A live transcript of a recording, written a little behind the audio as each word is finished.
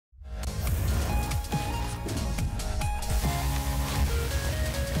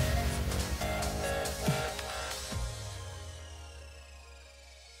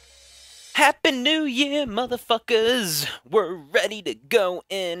Happy New Year, motherfuckers! We're ready to go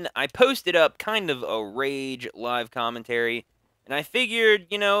in. I posted up kind of a rage live commentary, and I figured,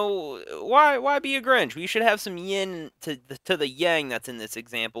 you know, why be a Grinch? We should have some yin to the yang that's in this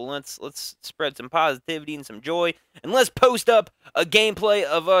example. Let's spread some positivity and some joy, and let's post up a gameplay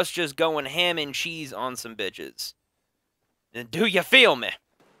of us just going ham and cheese on some bitches. Do you feel me?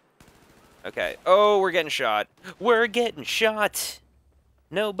 Okay. Oh, we're getting shot. We're getting shot.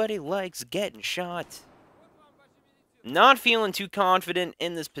 Nobody likes getting shot. Not feeling too confident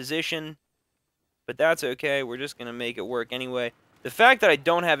in this position, but that's okay. We're just going to make it work anyway. The fact that I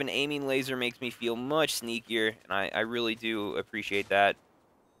don't have an aiming laser makes me feel much sneakier, and I really do appreciate that.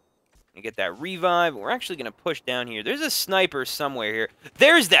 Gonna get that revive. We're actually going to push down here. There's a sniper somewhere here.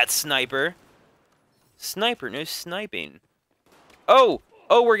 There's that sniper. Sniper, no sniping. Oh,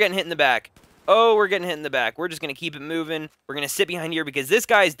 we're getting hit in the back. Oh, we're getting hit in the back. We're just going to keep it moving. We're going to sit behind here because this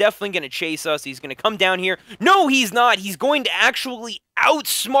guy is definitely going to chase us. He's going to come down here. No, he's not. He's going to actually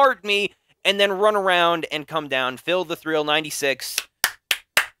outsmart me and then run around and come down. Fill the thrill, 96.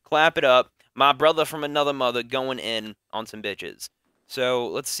 Clap it up. My brother from another mother going in on some bitches. So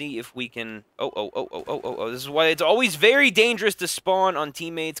let's see if we can... Oh. This is why it's always very dangerous to spawn on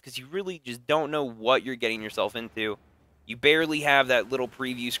teammates because you really just don't know what you're getting yourself into. You barely have that little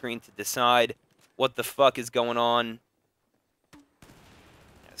preview screen to decide what the fuck is going on.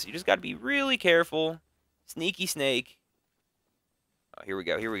 Yeah, so you just got to be really careful. Sneaky snake. Oh, here we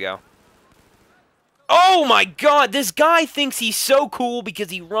go. Oh my god, this guy thinks he's so cool because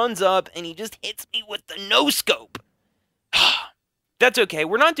he runs up and he just hits me with the no-scope. That's okay,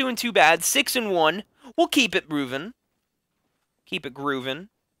 we're not doing too bad. 6-1. We'll keep it moving. Keep it grooving.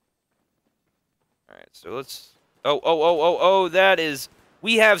 Alright, so let's... Oh, that is...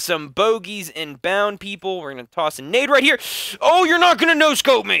 We have some bogeys and bound people. We're going to toss a nade right here. Oh, you're not going to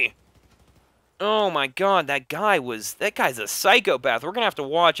no-scope me! Oh my god, that guy's a psychopath. We're going to have to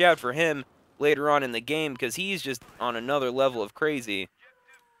watch out for him later on in the game because he's just on another level of crazy.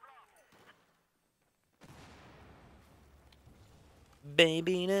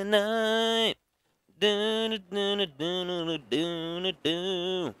 Baby tonight.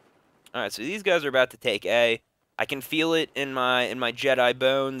 Alright, so these guys are about to take A. I can feel it in my Jedi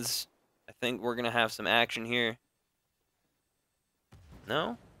bones. I think we're going to have some action here.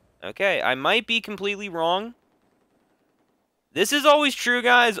 No? Okay, I might be completely wrong. This is always true,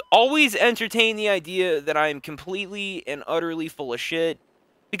 guys. Always entertain the idea that I am completely and utterly full of shit.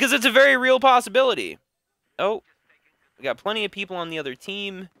 Because it's a very real possibility. Oh, we got plenty of people on the other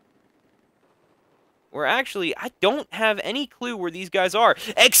team. Where actually, I don't have any clue where these guys are.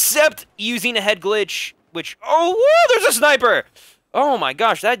 Except using a head glitch. Which, oh, whoa, there's a sniper! Oh my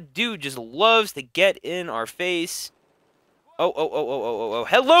gosh, that dude just loves to get in our face. Oh.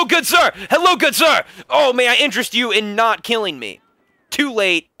 Hello, good sir! Hello, good sir! Oh, may I interest you in not killing me? Too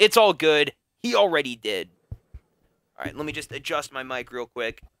late. It's all good. He already did. Alright, let me just adjust my mic real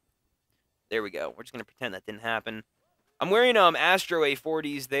quick. There we go. We're just gonna pretend that didn't happen. I'm wearing Astro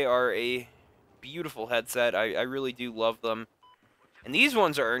A40s. They are a beautiful headset. I really do love them. And these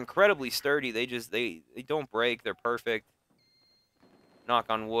ones are incredibly sturdy. They don't break. They're perfect. Knock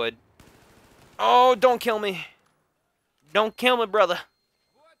on wood. Oh, don't kill me. Don't kill me, brother.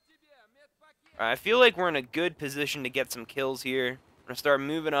 Alright, I feel like we're in a good position to get some kills here. I'm going to start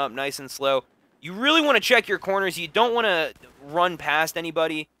moving up nice and slow. You really want to check your corners. You don't want to run past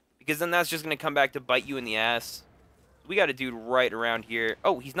anybody, because then that's just going to come back to bite you in the ass. We got a dude right around here.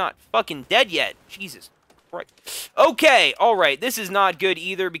 Oh, he's not fucking dead yet. Jesus. Right. Okay, alright, this is not good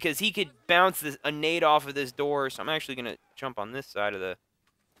either because he could bounce a nade off of this door, so I'm actually going to jump on this side of the... Looks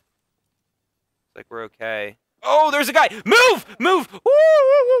like we're okay. Oh, there's a guy! Move! Move!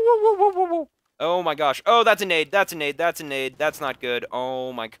 Woo! Oh my gosh. Oh, that's a nade, that's a nade, that's a nade. That's not good.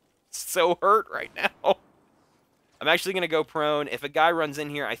 Oh my... So hurt right now. I'm actually going to go prone. If a guy runs in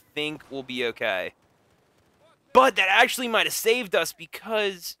here, I think we'll be okay. But that actually might have saved us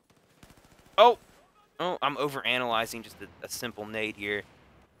because... Oh, I'm overanalyzing just a simple nade here.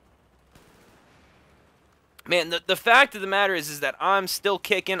 Man, the fact of the matter is that I'm still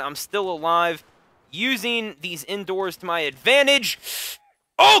kicking. I'm still alive. Using these indoors to my advantage.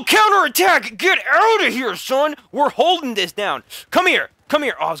 Oh, counterattack! Get out of here, son! We're holding this down. Come here. Come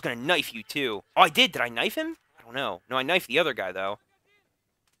here. Oh, I was going to knife you, too. Oh, I did. Did I knife him? I don't know. No, I knifed the other guy, though.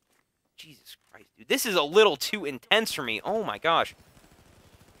 Jesus Christ, dude. This is a little too intense for me. Oh, my gosh.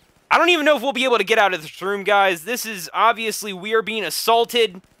 I don't even know if we'll be able to get out of this room, guys. This is obviously we are being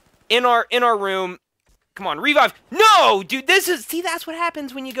assaulted in our room. Come on, revive. No, dude, this is... See, that's what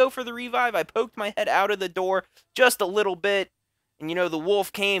happens when you go for the revive. I poked my head out of the door just a little bit. And you know, the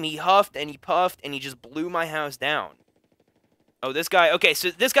wolf came, he huffed, and he puffed, and he just blew my house down. Oh, this guy, okay, so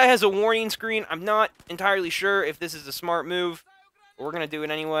this guy has a warning screen. I'm not entirely sure if this is a smart move, but we're gonna do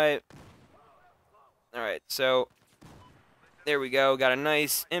it anyway. Alright, so, there we go, got a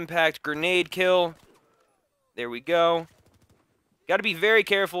nice impact grenade kill. There we go. Gotta be very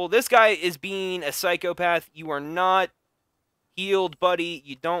careful. This guy is being a psychopath. You are not healed, buddy.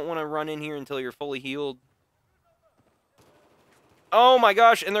 You don't want to run in here until you're fully healed. Oh my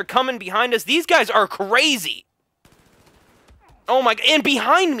gosh, and they're coming behind us. These guys are crazy. Oh my, and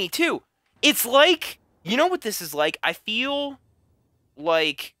behind me too. It's like, you know what this is like? I feel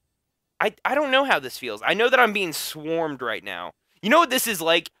like, I don't know how this feels. I know that I'm being swarmed right now. You know what this is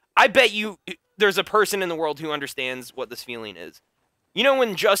like? I bet you there's a person in the world who understands what this feeling is. You know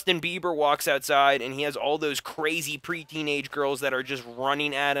when Justin Bieber walks outside and he has all those crazy pre-teenage girls that are just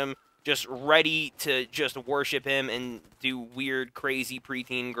running at him, just ready to just worship him and do weird, crazy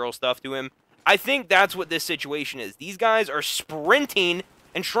preteen girl stuff to him? I think that's what this situation is. These guys are sprinting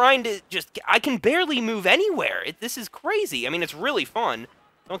and trying to just... I can barely move anywhere. This is crazy. I mean, it's really fun.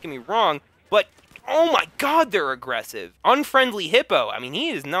 Don't get me wrong. But, oh my god, they're aggressive. Unfriendly hippo. I mean, he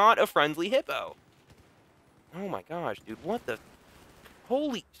is not a friendly hippo. Oh my gosh, dude. What the...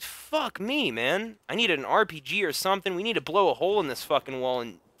 Holy fuck me, man. I need an RPG or something. We need to blow a hole in this fucking wall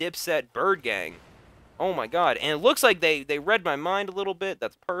and dipset bird gang. Oh my god. And it looks like they read my mind a little bit.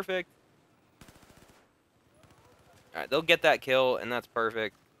 That's perfect. Alright, they'll get that kill, and that's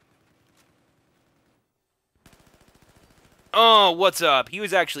perfect. Oh, what's up? He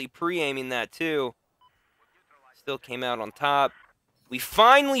was actually pre-aiming that, too. Still came out on top. We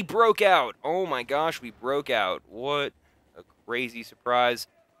finally broke out. Oh my gosh, we broke out. What a crazy surprise.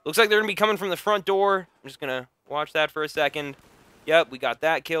 Looks like they're going to be coming from the front door. I'm just going to watch that for a second. Yep, we got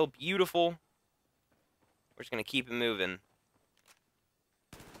that kill. Beautiful. We're just going to keep it moving.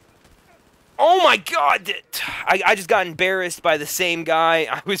 Oh my god! I just got embarrassed by the same guy.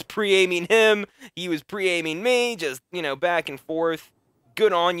 I was pre-aiming him. He was pre-aiming me. Just, you know, back and forth.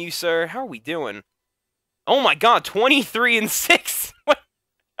 Good on you, sir. How are we doing? Oh my god, 23-6!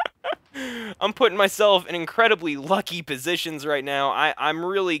 I'm putting myself in incredibly lucky positions right now. I'm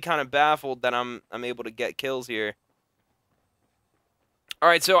really kind of baffled that I'm able to get kills here.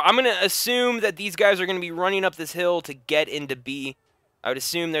 Alright, so I'm going to assume that these guys are going to be running up this hill to get into B. I would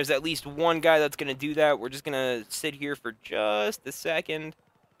assume there's at least one guy that's going to do that. We're just going to sit here for just a second.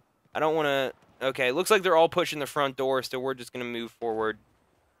 I don't want to... Okay, looks like they're all pushing the front door, so we're just going to move forward.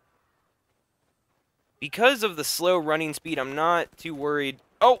 Because of the slow running speed, I'm not too worried.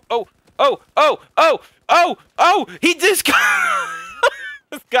 Oh! He just...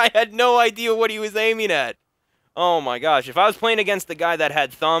 This guy had no idea what he was aiming at. Oh my gosh, if I was playing against the guy that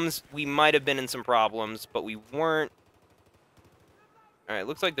had thumbs, we might have been in some problems, but we weren't. Alright,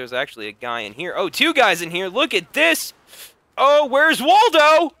 looks like there's actually a guy in here. Oh, two guys in here. Look at this. Oh, where's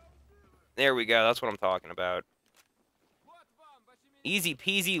Waldo? There we go. That's what I'm talking about. Easy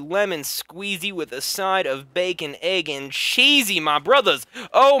peasy lemon squeezy with a side of bacon, egg, and cheesy, my brothers.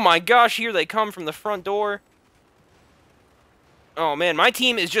 Oh my gosh, here they come from the front door. Oh man, my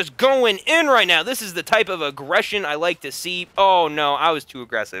team is just going in right now. This is the type of aggression I like to see. Oh no, I was too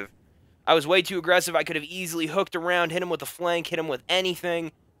aggressive. I was way too aggressive. I could have easily hooked around, hit him with a flank, hit him with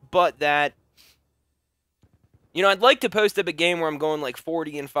anything but that. You know, I'd like to post up a game where I'm going like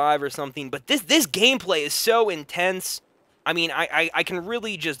 40-5 or something, but this gameplay is so intense. I mean, I can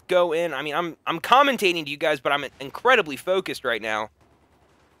really just go in. I mean, I'm commentating to you guys, but I'm incredibly focused right now.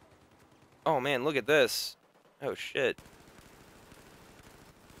 Oh man, look at this. Oh shit.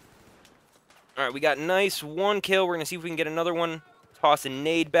 Alright, we got nice one kill. We're gonna see if we can get another one. Toss a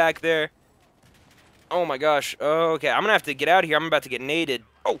nade back there. Oh my gosh. Okay, I'm gonna have to get out of here. I'm about to get naded.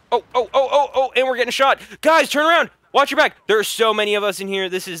 Oh, and we're getting shot. Guys, turn around. Watch your back. There are so many of us in here.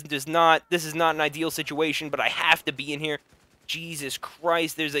 This is not an ideal situation, but I have to be in here. Jesus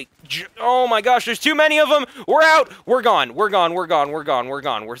Christ, there's a... Oh my gosh, there's too many of them. We're out. We're gone. We're gone.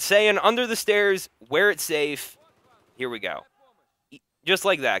 We're staying under the stairs where it's safe. Here we go. Just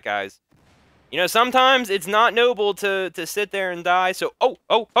like that, guys. You know, sometimes it's not noble to sit there and die, so...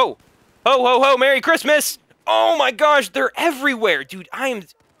 Ho, Merry Christmas! Oh my gosh, they're everywhere! Dude, I am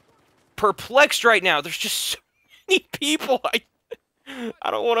perplexed right now. There's just so many people.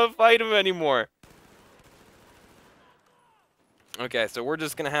 I don't want to fight them anymore. Okay, so we're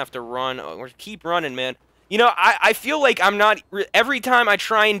just gonna have to run. We're keep running, man. You know, I feel like I'm not... Every time I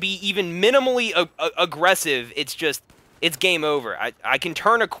try and be even minimally aggressive, it's just... It's game over. I can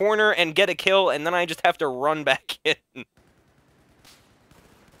turn a corner and get a kill, and then I just have to run back in.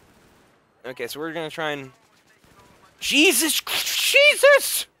 Okay, so we're going to try and Jesus!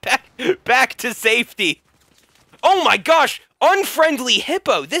 Back to safety. Oh my gosh! Unfriendly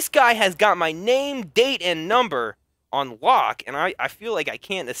hippo! This guy has got my name, date, and number on lock, and I feel like I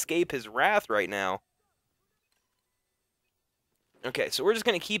can't escape his wrath right now. Okay, so we're just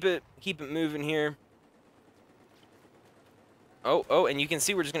gonna keep it moving here. Oh, and you can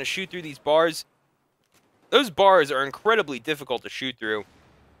see we're just gonna shoot through these bars. Those bars are incredibly difficult to shoot through.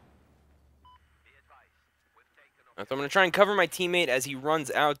 So I'm gonna try and cover my teammate as he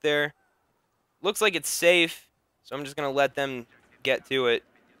runs out there. Looks like it's safe, so I'm just gonna let them get to it.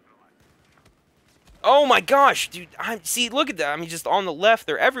 Oh my gosh, dude! See, look at that. I mean, just on the left,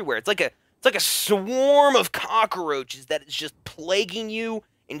 they're everywhere. It's like a swarm of cockroaches that is just plaguing you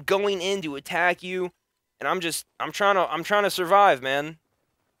and going in to attack you. And I'm trying to survive, man.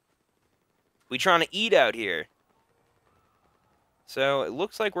 We trying to eat out here. So it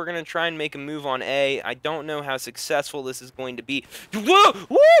looks like we're gonna try and make a move on A. I don't know how successful this is going to be. Whoa!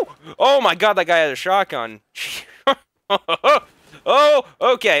 Woo! Oh my God, that guy had a shotgun. Oh,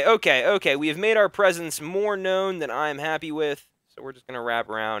 okay. We have made our presence more known than I am happy with. So we're just gonna wrap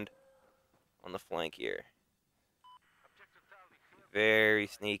around on the flank here. Very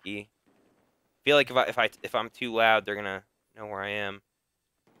sneaky. Feel like if I'm too loud, they're gonna know where I am.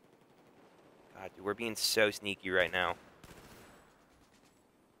 God, dude, we're being so sneaky right now.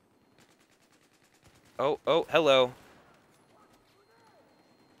 Oh, hello.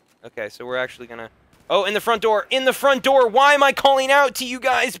 Okay, so we're actually gonna... Oh, in the front door! In the front door! Why am I calling out to you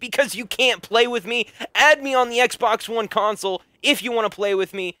guys? Because you can't play with me. Add me on the Xbox One console if you want to play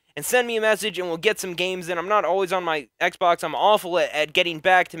with me, and send me a message and we'll get some games in. I'm not always on my Xbox. I'm awful at getting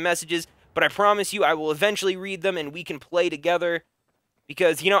back to messages, but I promise you I will eventually read them and we can play together.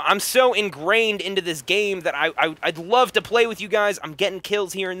 Because, you know, I'm so ingrained into this game that I'd love to play with you guys. I'm getting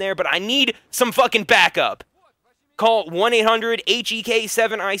kills here and there, but I need some fucking backup. Call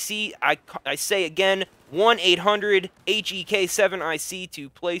 1-800-HEK7IC. I say again, 1-800-HEK7IC to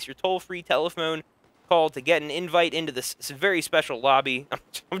place your toll-free telephone call to get an invite into this very special lobby.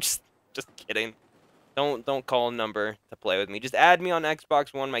 I'm just kidding. Don't call a number to play with me. Just add me on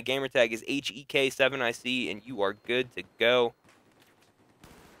Xbox One. My gamer tag is HEK7IC, and you are good to go.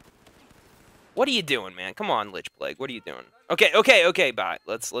 What are you doing, man? Come on, Lich Plague. What are you doing? Okay, bye.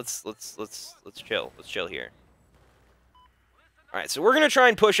 Let's chill. Let's chill here. Alright, so we're gonna try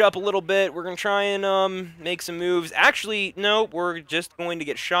and push up a little bit. We're gonna try and make some moves. Actually, no, we're just going to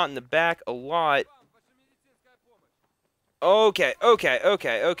get shot in the back a lot. Okay.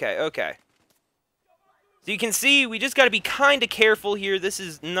 So you can see we just gotta be kinda careful here. This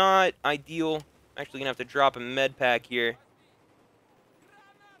is not ideal. I'm actually gonna have to drop a med pack here.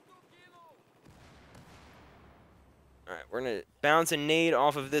 Alright, we're gonna bounce a nade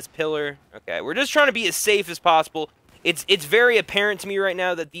off of this pillar. Okay, we're just trying to be as safe as possible. It's very apparent to me right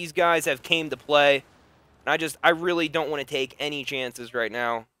now that these guys have came to play. And I really don't want to take any chances right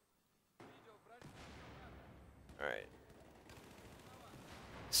now. Alright.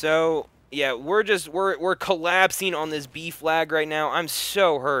 So, yeah, we're collapsing on this B flag right now. I'm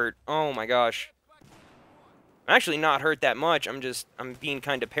so hurt. Oh my gosh. I'm actually not hurt that much. I'm being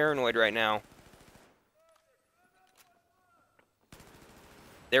kind of paranoid right now.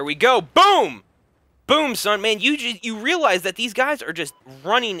 There we go. Boom! Boom, son. Man, you realize that these guys are just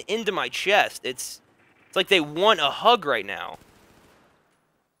running into my chest. It's like they want a hug right now.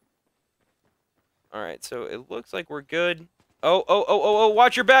 Alright, so it looks like we're good. Oh,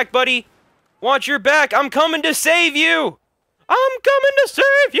 watch your back, buddy. Watch your back. I'm coming to save you. I'm coming to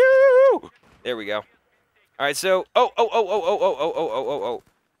save you. There we go. Alright, so... Oh.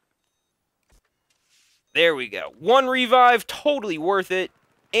 There we go. One revive, totally worth it.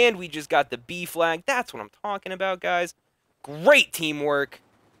 And we just got the B flag. That's what I'm talking about, guys. Great teamwork.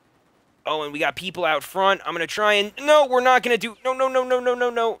 Oh, and we got people out front. I'm going to try and... No, we're not going to do...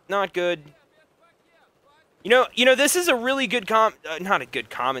 No. Not good. You know, this is a really good not a good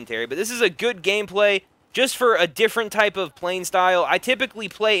commentary, but this is a good gameplay just for a different type of playing style. I typically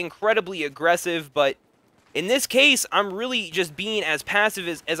play incredibly aggressive, but in this case, I'm really just being as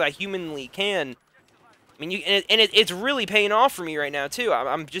passive as I humanly can. I mean, it's really paying off for me right now, too.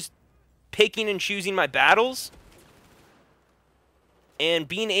 I'm just picking and choosing my battles and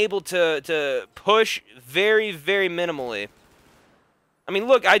being able to push very, very minimally. I mean,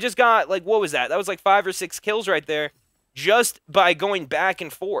 look, I just got, like, what was that? That was like 5 or 6 kills right there just by going back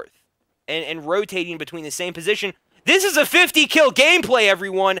and forth and rotating between the same position. This is a 50-kill gameplay,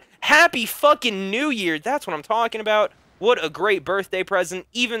 everyone! Happy fucking New Year! That's what I'm talking about. What a great birthday present,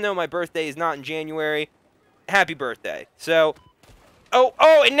 even though my birthday is not in January. Happy birthday. So,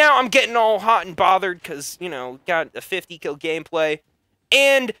 Oh, and now I'm getting all hot and bothered because, you know, got a 50 kill gameplay.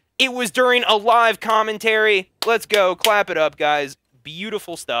 And it was during a live commentary. Let's go. Clap it up, guys.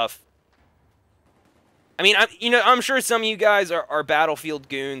 Beautiful stuff. I mean, I'm sure some of you guys are Battlefield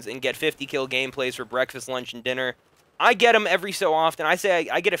goons and get 50 kill gameplays for breakfast, lunch, and dinner. I get them every so often. I say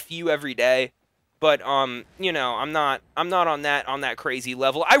I get a few every day. But you know, I'm not on that crazy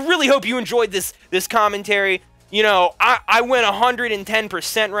level. I really hope you enjoyed this commentary. You know, I went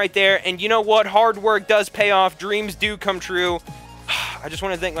 110% right there, and you know what? Hard work does pay off. Dreams do come true. I just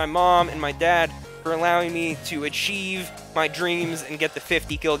want to thank my mom and my dad for allowing me to achieve my dreams and get the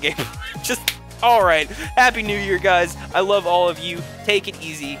 50 kill game. Just all right. Happy New Year, guys. I love all of you. Take it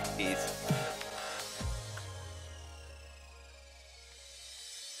easy. Peace.